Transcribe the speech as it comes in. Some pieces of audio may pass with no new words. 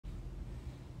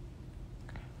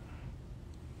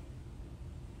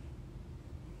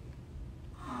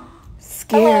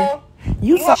scared. Hello?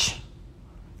 You so...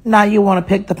 Now you want to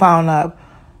pick the phone up,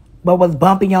 but was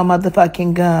bumping your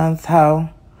motherfucking guns, hoe.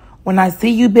 When I see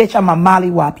you, bitch, I'ma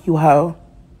mollywop you, hoe.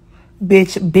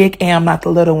 Bitch, big am, not the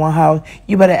little one, hoe.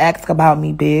 You better ask about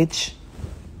me, bitch.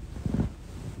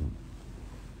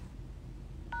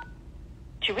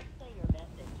 To replay your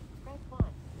message, press 1.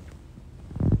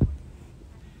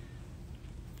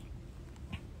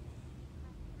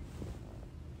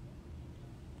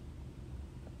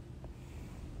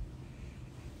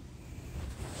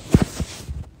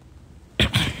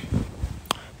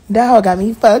 That hoe got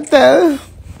me fucked up.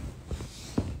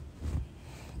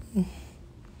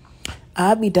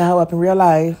 I beat the hoe up in real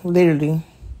life, literally.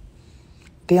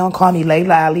 They don't call me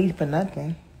Layla Ali for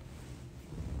nothing.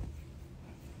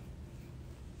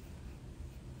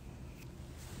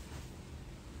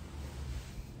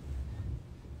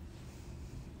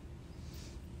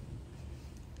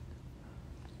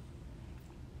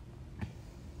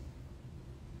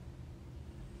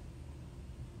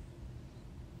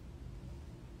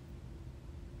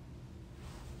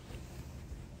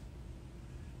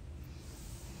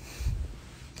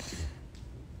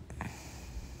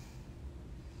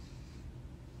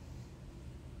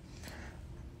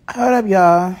 Hold up,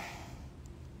 y'all.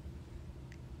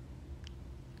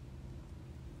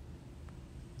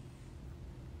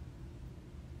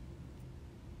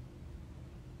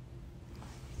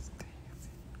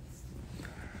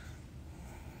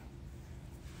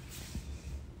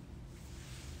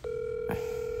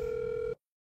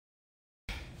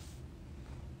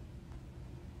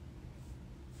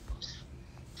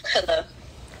 Hello.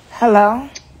 Hello?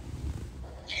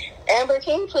 Amber,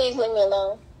 can you please leave me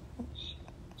alone?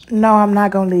 No, I'm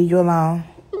not gonna leave you alone.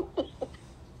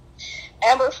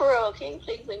 Amber, for real, can you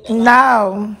please leave me alone?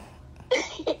 No.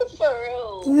 For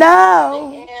real.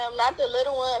 No. Damn, not the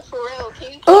little one. For real,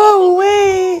 can you please Ooh, leave me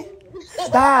wee. alone?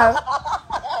 Stop.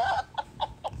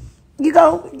 You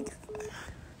go.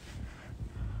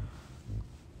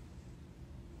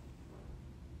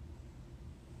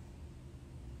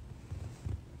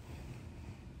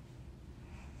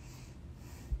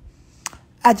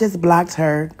 I just blocked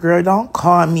her. Girl, don't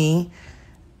call me.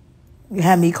 You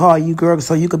had me call you, girl,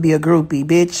 so you could be a groupie.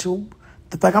 Bitch,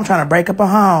 the fuck, I'm trying to break up a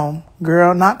home.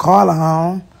 Girl, not call a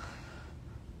home.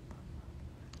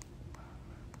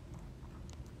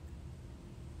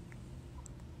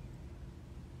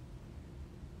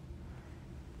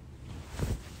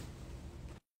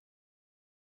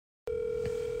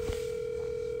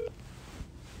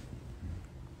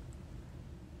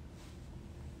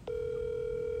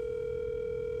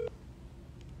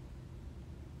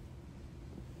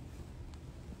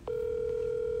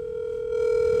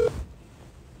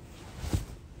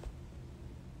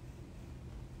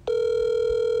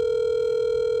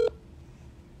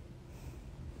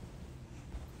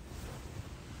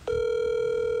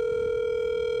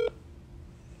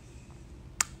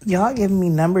 Y'all giving me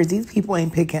numbers. These people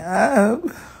ain't picking up.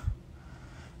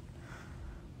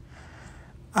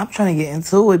 I'm trying to get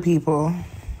into it with people.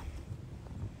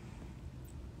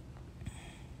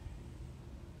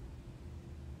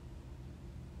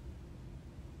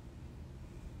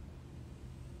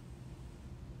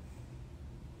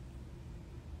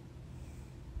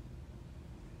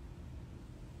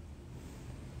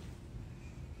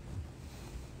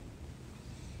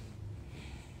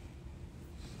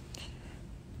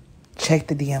 Check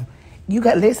the DM. You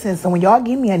got, listen, so when y'all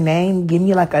give me a name, give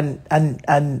me like a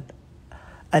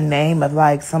name of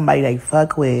like somebody they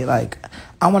fuck with. Like,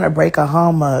 I want to break a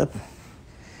home up.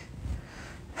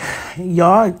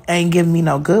 Y'all ain't giving me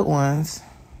no good ones.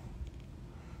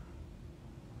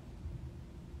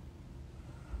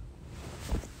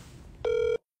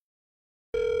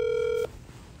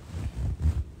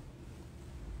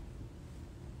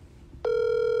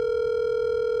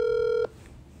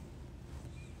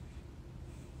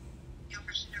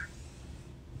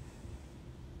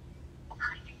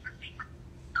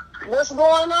 What's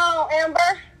going on, Amber?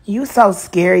 You so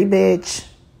scary, bitch.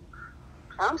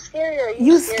 I'm scary. Or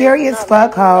You scary as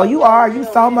fuck, hoe. You are. You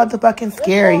so name? motherfucking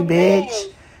scary, What's your bitch.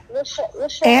 name? What's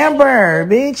your Amber, name?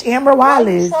 bitch. Amber Why you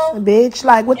Wallace, so... bitch.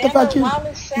 Like, what the fuck Amber you...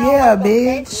 Wallace sound Yeah, like a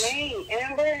fake bitch. name,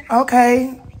 Amber.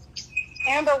 Okay.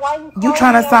 Amber, why you You calling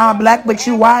trying me to over sound a black, number, but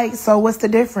you Amber? white, so what's the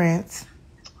difference?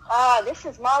 This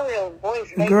is my real voice,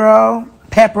 baby. Girl,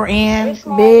 Pepper Ann, This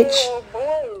my bitch. real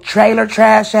voice. Trailer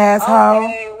trash asshole.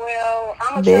 Okay, well,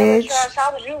 I'm a trailer Bitch. trash.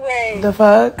 How was you raised? The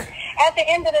fuck? At the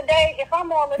end of the day, if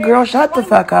I'm all of this, Girl, shut the why you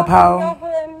fuck up, calling me hoe. over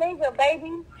a nigga,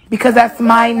 baby? Because What you that's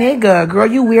my doing, man? nigga. Girl,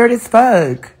 you weird as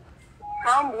fuck.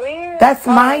 I'm weird. That's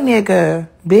my nigga,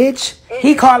 bitch. Is He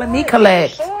you calling me sure? Is you collect.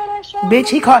 sure that's your Bitch,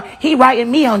 he writing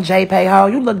me on JPay, ho.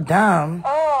 You look dumb.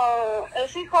 Oh,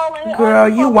 is he calling? Girl,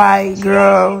 you white,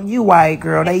 girl. You white,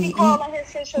 girl. Is he calling his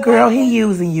situation? Girl, he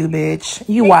using you, bitch.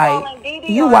 You he white. Calling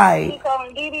Didi, you white. He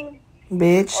calling Didi?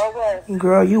 Bitch. Or what?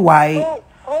 Girl, you white.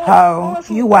 Ho.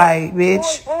 You white,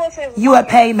 bitch. Who is his You a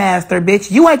paymaster, bitch.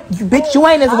 You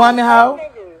ain't his woman, ho.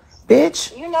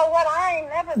 Bitch. You know what? I ain't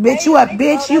never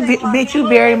Bitch, you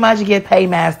very much get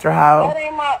paymaster, ho. That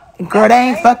ain't my. Girl, they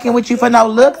ain't fucking with you for no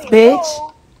looks, bitch.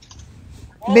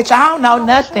 Bitch, I don't know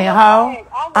nothing, ho.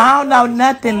 I don't know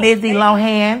nothing, Lizzie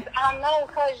Lohan. I know,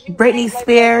 cause you Britney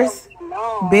Spears.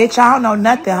 Bitch, I don't know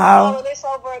nothing, ho.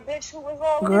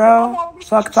 Girl,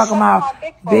 talking about,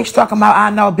 bitch, talking about, I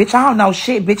know. Bitch, I don't know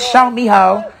shit. Bitch, show me,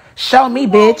 ho. Show me,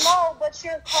 bitch.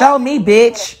 Show me,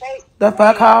 bitch. The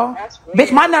fuck, ho.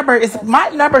 Bitch, my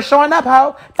number showing up,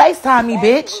 ho. FaceTime me,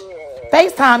 bitch.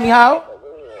 FaceTime me, ho.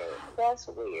 That's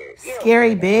weird.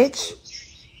 Scary, bitch.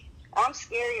 I'm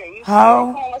scary. Are you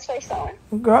ho. Come on, let's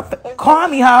FaceTime. Girl, call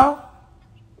me, ho.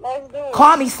 Let's do it.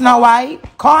 Call me, Snow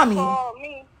White. Call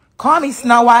me. Call me,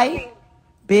 Snow White.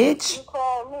 Bitch. You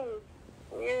call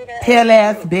me. Pale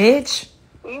ass bitch.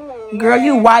 Girl,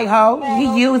 you white, ho.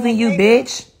 He using you,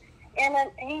 bitch. And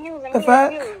he using the me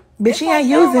fuck? Bitch, he ain't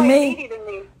using me.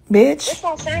 Bitch. This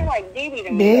don't sound like Didi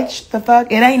to me. Bitch, the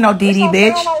fuck? It ain't no Didi,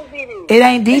 bitch. It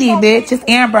ain't Didi, bitch. It's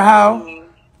Amber, ho.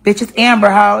 Bitch, it's Amber,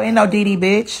 ho. Ain't no Didi,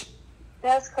 bitch.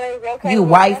 That's crazy. Okay, you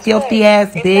white, filthy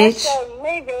ass bitch.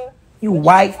 You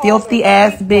white, filthy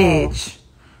ass bitch.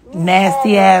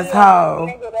 Nasty ass hoe.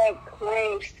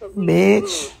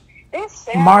 Bitch.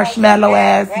 Marshmallow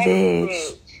ass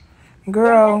bitch.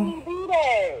 Girl.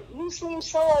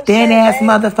 Thin ass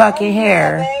motherfucking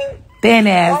hair. Thin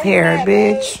ass hair,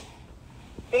 bitch.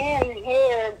 Thin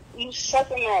hair, you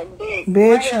sucking that dick.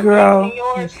 Bitch, girl.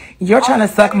 You're trying to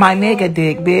suck my nigga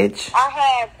dick, bitch. I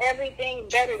have everything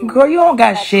better than girl, you don't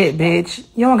got shit, bitch.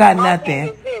 You don't got nothing.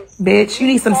 Bitch, you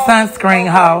need some sunscreen,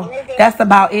 ho. That's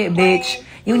about it, bitch.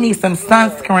 You need some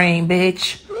sunscreen,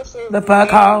 bitch. The fuck,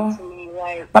 ho?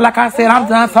 But like I said, I'm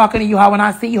done talking to you, ho. When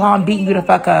I see you, ho, I'm beating you the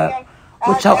fuck up.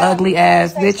 With your ugly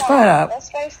ass, bitch. Shut up.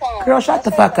 Girl, shut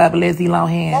the fuck up, Lizzie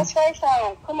Lohan. Let's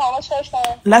FaceTime. Come on, let's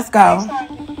FaceTime. Let's go.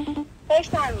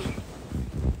 FaceTime me.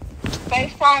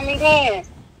 FaceTime me then.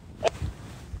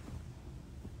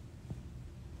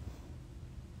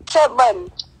 Accept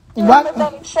button. What?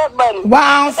 Accept button. Why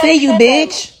I don't see you,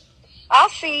 bitch? I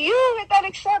see you. Hit that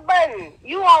accept button.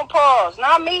 You on pause,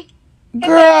 not me.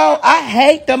 Girl, I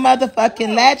hate the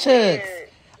motherfucking latch hooks.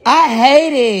 I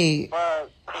hate it.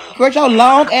 Girl, your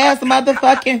long ass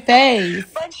motherfucking face.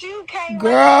 But you can't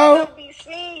girl, be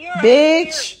seen. You're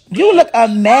bitch, you look a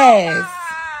mess.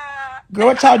 Girl,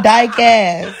 with your dyke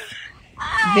ass.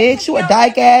 Bitch, you a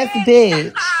dyke ass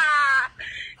bitch.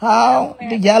 How?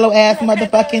 The yellow ass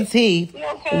motherfucking teeth.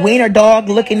 Wiener dog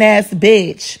looking ass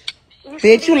bitch.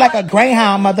 Bitch, you like a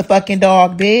greyhound motherfucking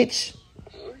dog, bitch.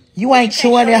 You ain't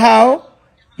chewing it, hoe.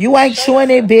 You ain't chewing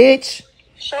it, bitch.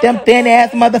 Them thin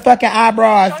ass motherfucking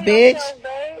eyebrows, bitch.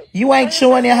 You ain't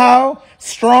chewing it, hoe.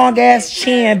 Strong ass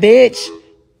chin, bitch.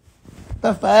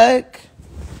 The fuck?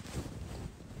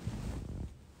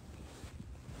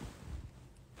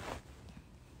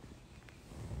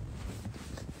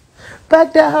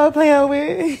 Fuck that hoe playing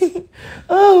with.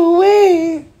 Oh,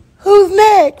 wait. Who's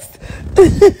next?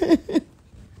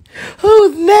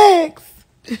 Who's next?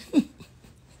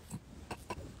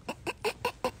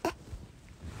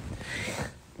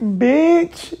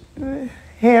 Bitch.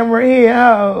 Hammer here,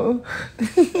 hoe.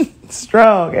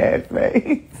 Strong ass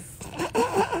face.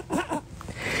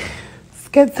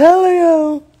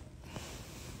 Scatolio.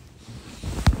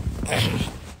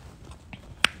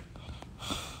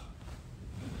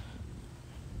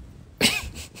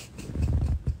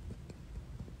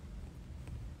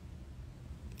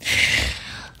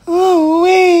 Oh,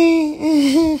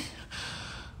 wait.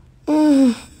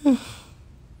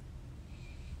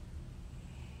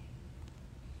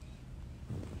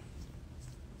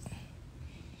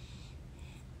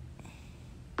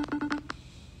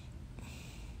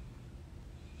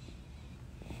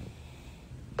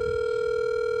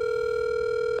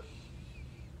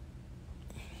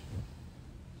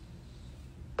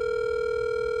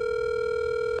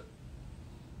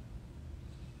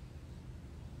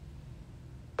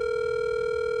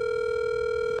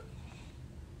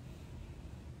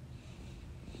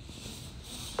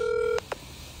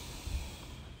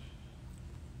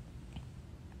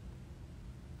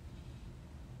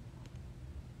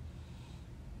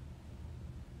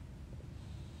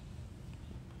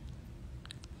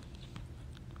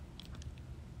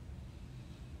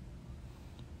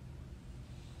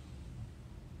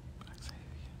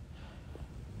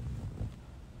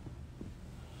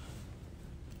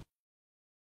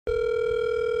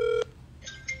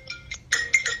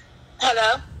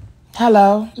 Hello?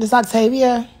 Hello, this is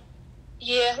Octavia.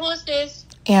 Yeah, who is this?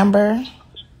 Amber.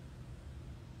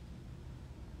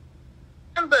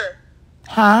 Amber.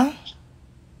 Huh?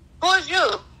 Who is you?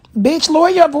 Bitch, lower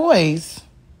your voice.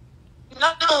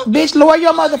 No, Bitch, lower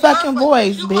your call motherfucking your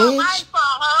voice, You call my bitch. phone,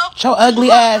 huh? Your You ugly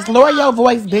call ass. my Lower phone. your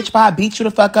voice, bitch, before I beat you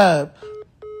the fuck up.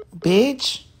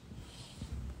 Bitch.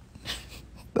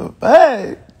 The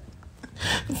fuck?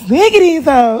 Sick of these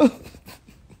hoes.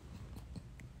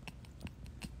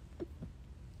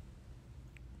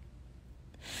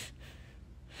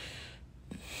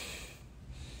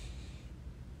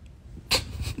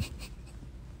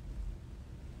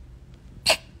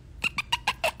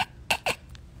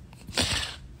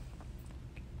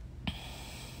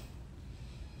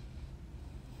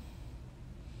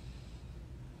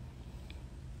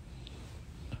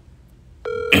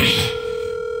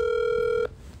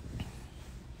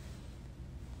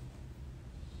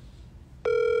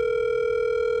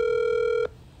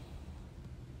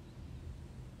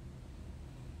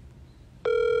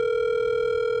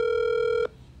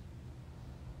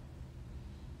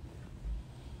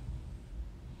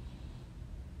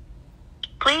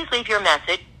 Please leave your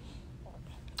message.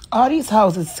 All these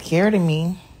hoes is scared of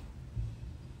me.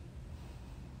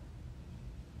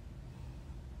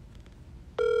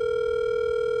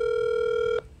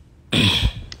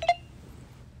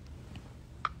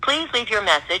 Please leave your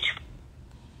message.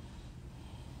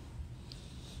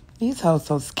 These hoes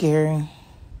so scary.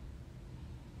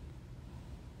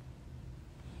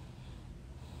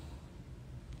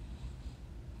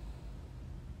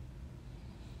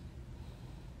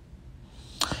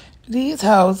 These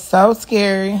hoes so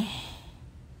scary.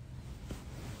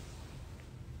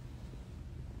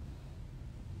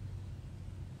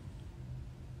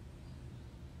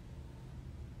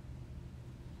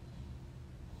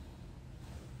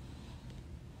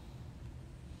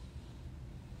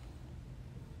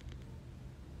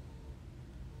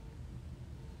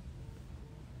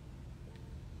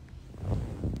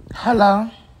 Hello?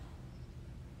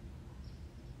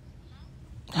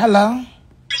 Hello?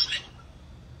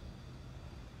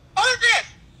 Who is this?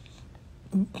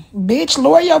 Bitch,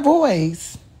 lower your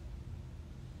voice.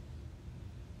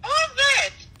 Who is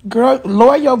this? Girl,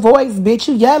 lower your voice, bitch.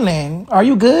 You yelling. Are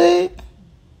you good?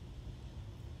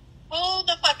 Who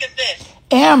the fuck is this?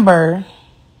 Amber.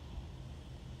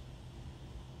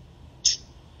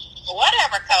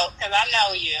 Whatever, Coach, because I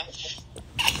know you.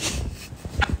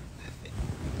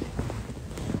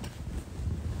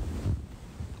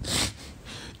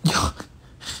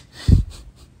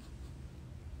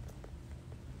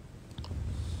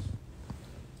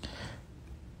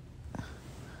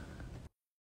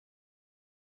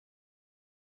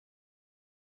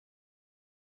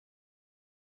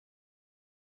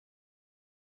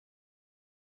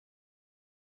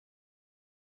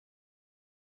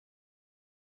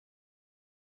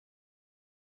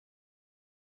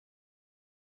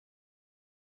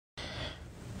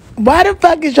 Why the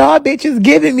fuck is y'all bitches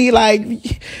giving me like,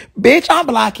 bitch, I'm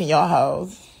blocking y'all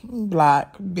hoes.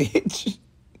 Block, bitch.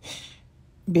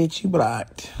 Bitch, you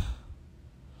blocked.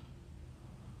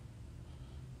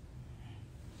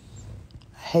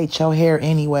 I hate your hair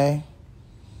anyway.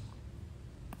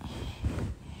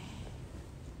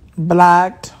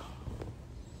 Blocked.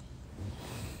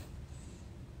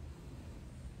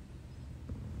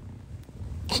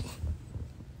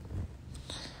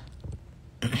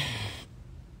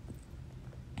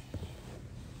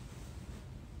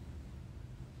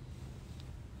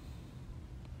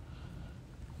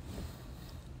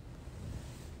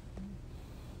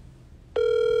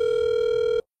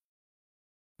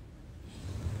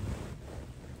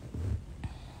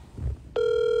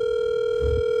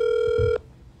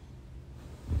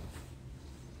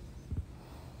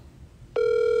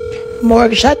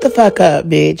 Morgan, shut the fuck up,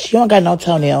 bitch. You don't got no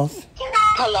toenails.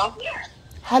 Hello?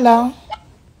 Hello?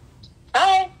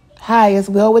 Hi. Hi, is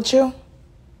Will with you?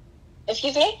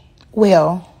 Excuse me?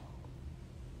 Will.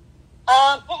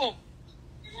 Mm-mm.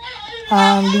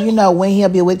 Do you know when he'll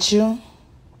be with you?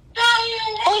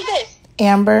 Who is this?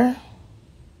 Amber?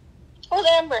 Who's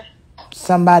Amber?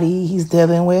 Somebody he's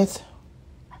dealing with?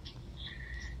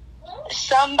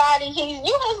 Somebody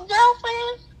you his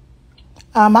girlfriend?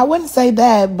 I wouldn't say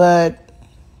that, but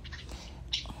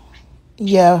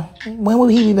yeah. When will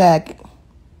he be back?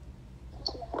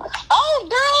 Oh,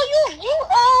 girl,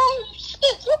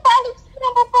 you probably seen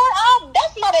him before.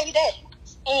 That's my baby daddy.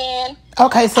 And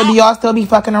Okay, so do y'all still be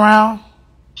fucking around?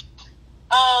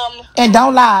 And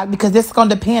don't lie, because this is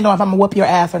gonna depend on if I'm gonna whoop your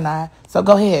ass or not. So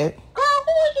go ahead. girl,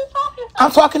 who are you talking to?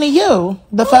 I'm talking to you.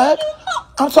 The Who fuck? are you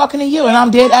talking? I'm talking to you, and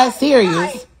I'm dead ass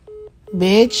serious,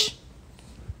 bitch.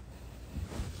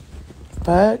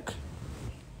 Fuck.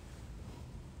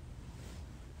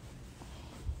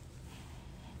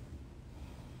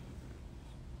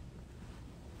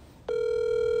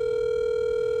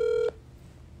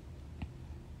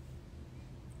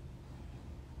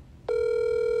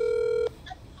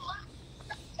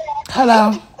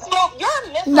 Hello.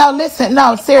 No, listen.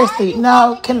 No, seriously.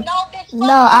 No,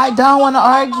 I don't want to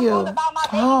argue.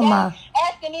 Oh my.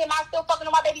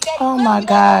 Oh my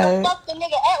God.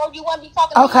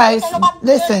 Okay,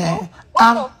 listen.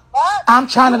 I'm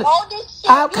trying to.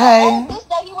 Okay.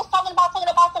 He was talking about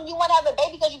some. You want to have a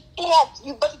baby because you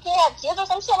can't have kids or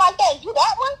some shit like that. You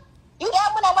that one? You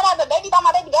that one that want to have a baby by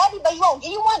my baby daddy, but you won't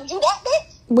give you one? You that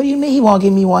bitch? What do you mean he won't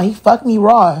give me one? He fucked me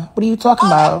raw. What are you talking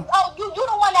about? You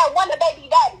the one that want a baby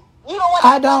daddy. You the one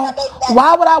I don't.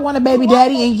 Why would I want a baby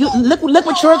daddy? And you look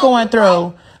what you're going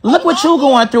through. Look what you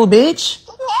going through, bitch.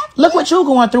 Look what you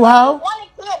going through, hoe.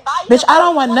 Bitch, I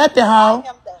don't want nothing, hoe.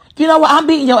 You know what? I'm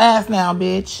beating your ass now,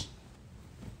 bitch.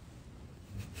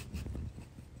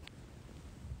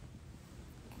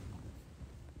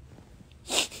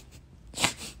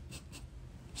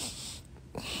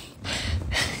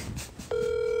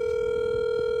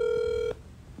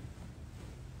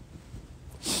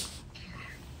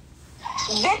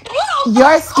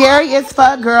 You're scary as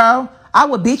fuck, girl. I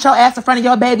would beat your ass in front of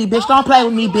your baby, bitch. Don't play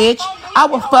with me, bitch. I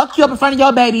will fuck you up in front of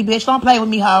your baby, bitch. Don't play with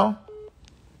me, hoe.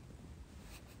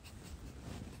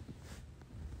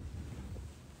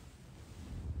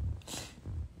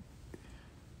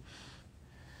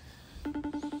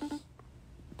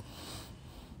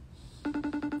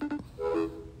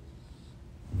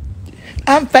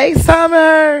 I'm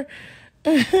FaceTimer.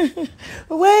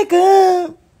 Wake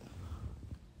up.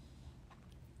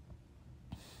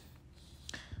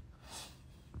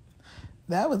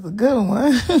 That was a good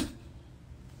one.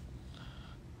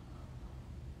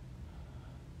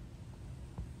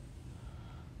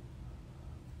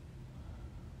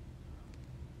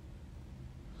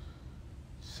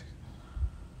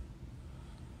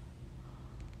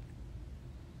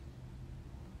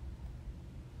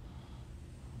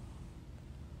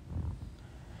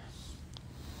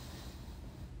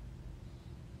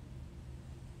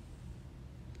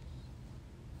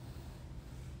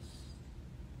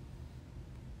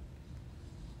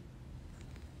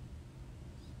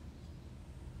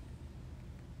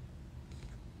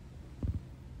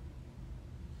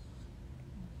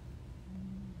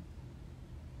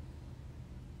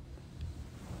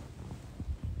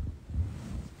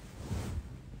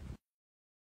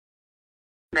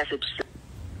 Message.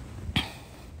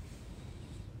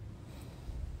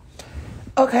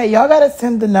 Okay, y'all gotta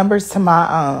send the numbers to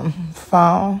my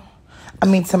phone. I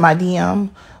mean to my DM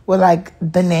with like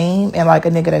the name and like a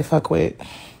nigga they fuck with.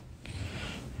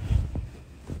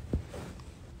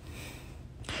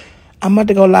 I'm about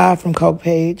to go live from Coke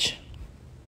Page.